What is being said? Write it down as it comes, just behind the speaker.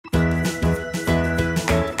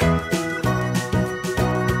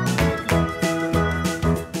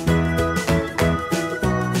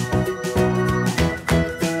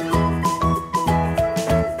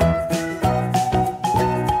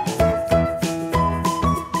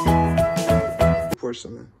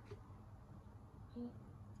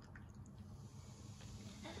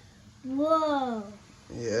Whoa.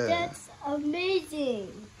 Yeah. That's amazing.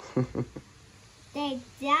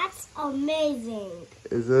 That's amazing.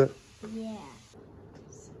 Is it? Yeah.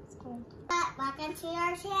 Welcome to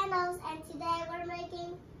our channels, and today we're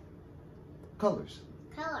making Colors.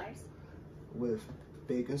 With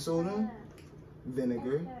baking soda,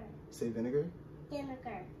 vinegar. Say vinegar.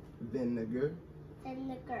 Vinegar. Vinegar.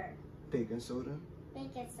 Vinegar. Baking soda.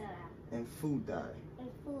 Baking soda. And food dye. And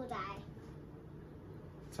food dye.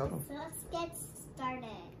 Tell them. So let's get started.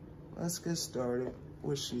 Let's get started.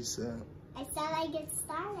 What she said. I said I get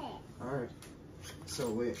started. Alright. So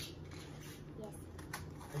wait. Yes.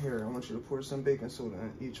 Here, I want you to pour some baking soda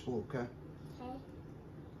in each bowl, okay? Okay.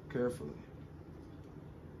 Carefully.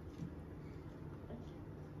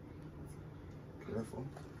 Careful.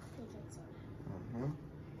 Baking soda.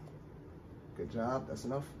 Good job. That's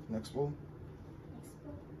enough. Next bowl. Next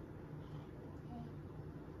bowl.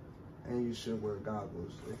 Okay. And you should wear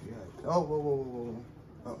goggles if you have. Oh, whoa.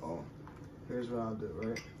 Uh-oh. Here's what I'll do,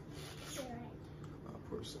 right? You're right. I'll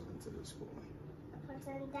pour some into this bowl. I'll put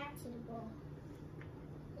some of that to the bowl.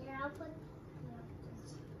 Here, I'll put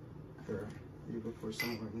this. Here, you can pour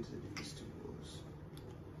some more into these two bowls.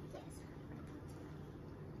 Yes.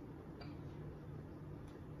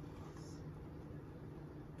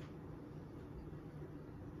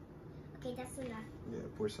 Okay, that's enough. Yeah,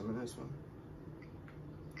 pour some in this one.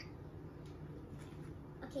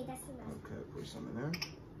 Okay, that's enough. Okay, pour some in there.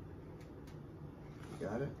 You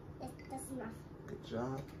got it? That's enough. Good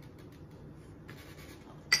job.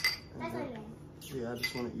 That's And enough. yeah, I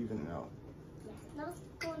just want to even it out. Yeah. Now let's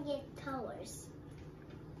go and get colors.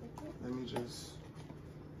 Let me just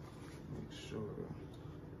make sure.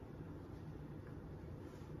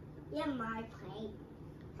 Yeah, my plate.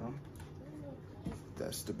 Huh? My plate.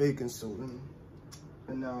 That's the baking soda.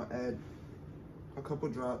 And now add a couple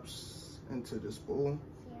drops into this bowl.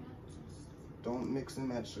 Here, just. Don't mix and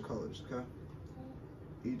match the colors, okay?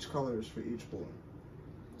 Each color is for each bowl.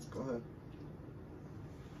 Go ahead.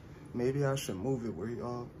 Maybe I should move it where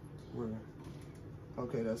y'all were.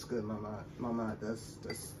 Okay, that's good, Mama. That's.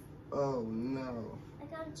 Oh no. I'm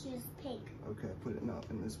gonna choose pink. Okay, put it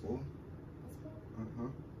in this bowl. This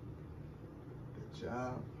one? Good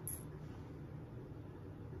job.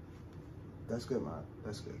 That's good, Ma.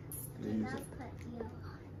 That's good. Okay, You now use it. put yellow.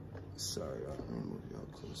 Sorry, let me move y'all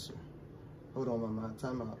closer. Hold on, Mama.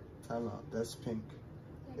 Time out. That's pink.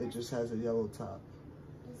 Yeah, It just has a yellow top.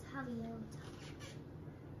 It's have a yellow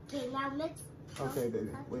top. Okay, now mix. Okay, baby.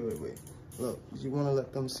 Wait. Look, you want to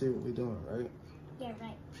let them see what we're doing, right? Yeah,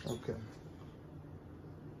 right. Okay.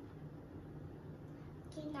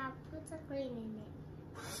 Okay, now put the green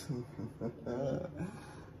in it.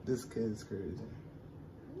 This kid's crazy.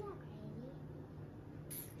 I'm not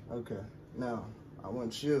crazy. Okay, now I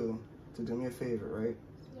want you to do me a favor, right?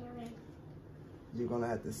 Yeah, right. You're gonna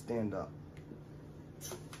have to stand up.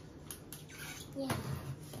 Yeah.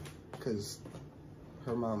 Cause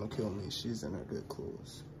her mama killed me. She's in her good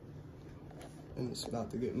clothes. And it's about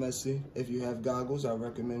to get messy. If you have goggles, I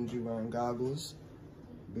recommend you wearing goggles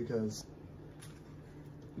because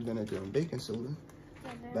you're gonna do baking soda.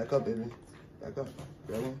 Back up, baby. Back up.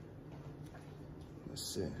 Ready? Let's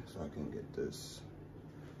see if I can get this.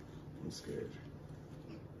 I'm scared.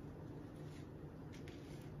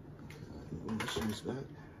 Move my shoes back.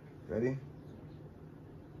 Ready?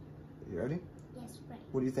 You ready? Yes, right.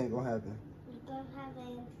 What do you think gonna happen? It's gonna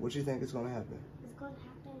happen. What do you think is gonna happen? It's gonna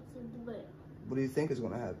happen to blue. What do you think is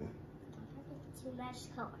gonna happen? It's gonna happen to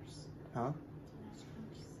match colors. Huh? To match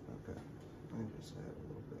colors. Okay. Let me just add a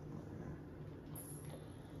little bit more here.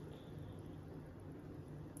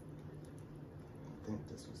 I think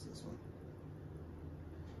this was this one.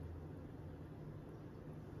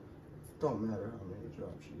 Don't matter how many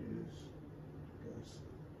drops you use. Guys.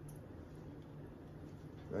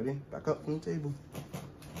 Ready? Back up from the table.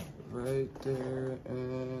 Right there,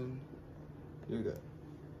 and you're good.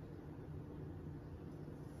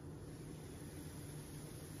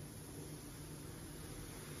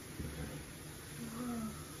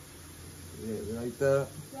 Yeah, you like that?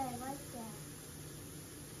 Yeah, I like that.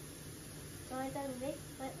 So I gotta mix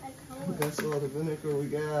with a color. That's all the vinegar we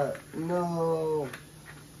got. No.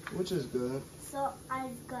 Which is good. So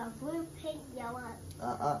I've got blue, pink, yellow,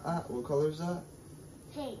 What color is that?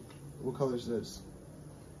 pink, What color is this?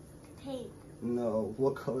 pink, No.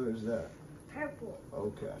 What color is that? purple.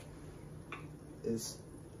 Okay. It's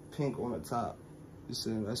pink on the top. You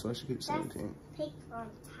see, that's why she keeps saying That's pink. pink on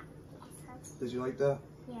top. Yes, that's, Did you like that?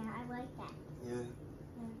 yeah, I like that. Yeah.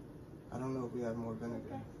 Yeah. I don't know if we have more vinegar.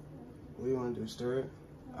 Okay. What do you want to do? Stir it?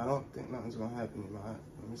 I don't think nothing's gonna happen, you might.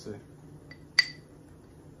 Let me see.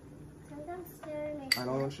 Sometimes stir my I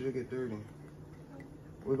don't want you to get dirty.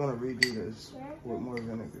 We're gonna redo this with more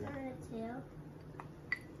vinegar. Stir it too.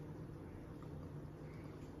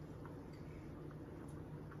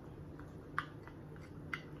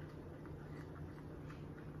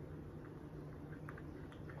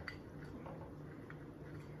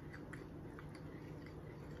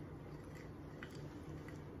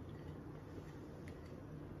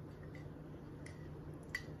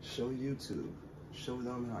 Show YouTube. Show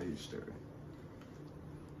them how you stir it.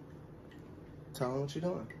 Tell them what you're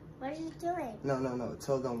doing. What are you doing? No.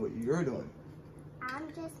 Tell them what you're doing. I'm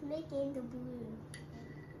just making the blue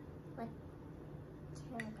with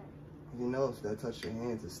vinegar. You know if that touch your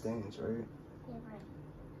hands, it stains, right? Yeah, right.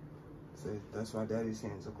 See, that's why Daddy's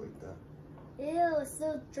hands look like that. Ew, it's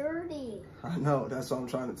so dirty. I know, that's what I'm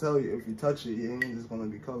trying to tell you. If you touch it, your hand is gonna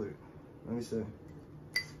be colored. Let me see.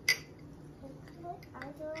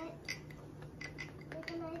 I'll do it.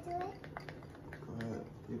 Can I do it? Go ahead.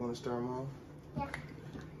 You gonna stir them all? Yeah.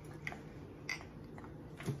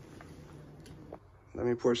 Let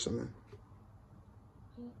me pour some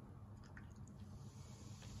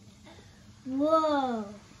in. Whoa.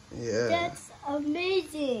 Yeah. That's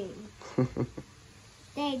amazing.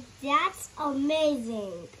 That's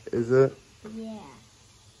amazing. Is it? Yeah.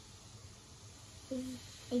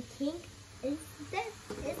 I think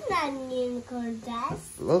it's not a unicorn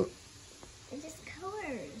dust. Look. It's just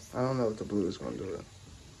colors. I don't know if the blue is gonna do it.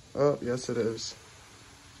 Oh, yes it is.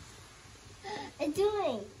 It's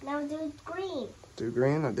doing. Now do green. Do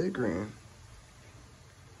green? I did green.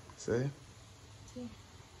 See? Yeah.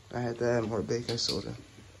 I had to add more baking soda.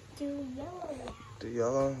 Do yellow. Do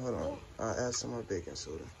yellow? Hold on. I'll add some more baking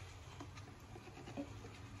soda.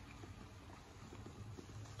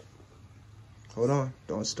 Hold on.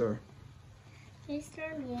 Don't stir. Can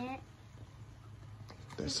stir yet?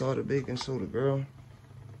 That's all the baking soda, girl.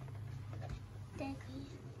 That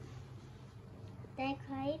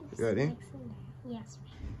clean. You ready? Yes.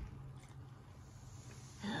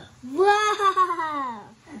 Wow!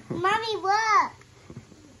 Mommy, look!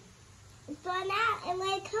 It's gone out in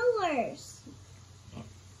my colors.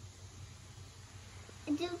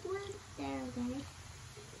 Do blue there, okay?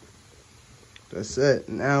 That's it.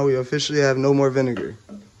 Now we officially have no more vinegar.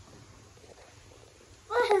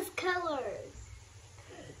 What is colors?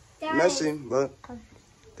 That Messy, is- but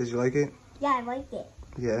did you like it? Yeah, I liked it.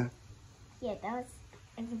 Yeah. Yeah, that was.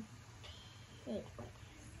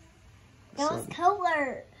 That was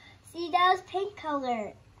color. See, that was pink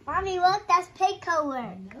color. Mommy, look, that's pink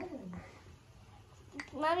color.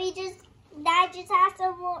 Mommy, Dad just has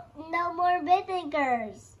some more, no more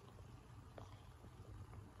vinegars.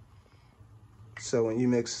 So when you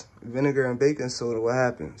mix vinegar and baking soda, what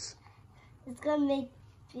happens? It's gonna make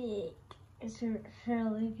big. It's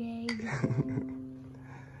really big.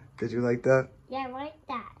 Did you like that? Yeah, I like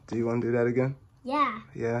that. Do you want to do that again? Yeah.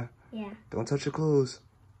 Yeah. Yeah. Don't touch your clothes.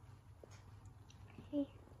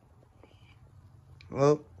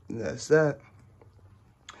 Well, that's that.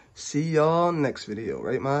 See y'all next video,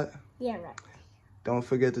 right, Matt? Yeah, right. Don't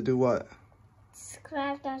forget to do what?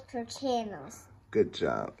 Subscribe to our channels. Good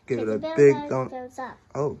job. Give it Hit a the bell big button, thumb. thumbs up.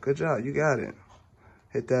 Oh, good job. You got it.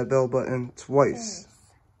 Hit that bell button twice. Yes.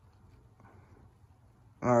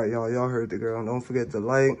 All right, y'all. Y'all heard the girl. Don't forget to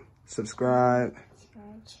like, subscribe.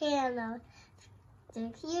 Channel.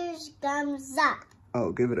 The huge thumbs up.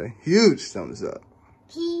 Oh, give it a huge thumbs up.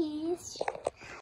 Peace.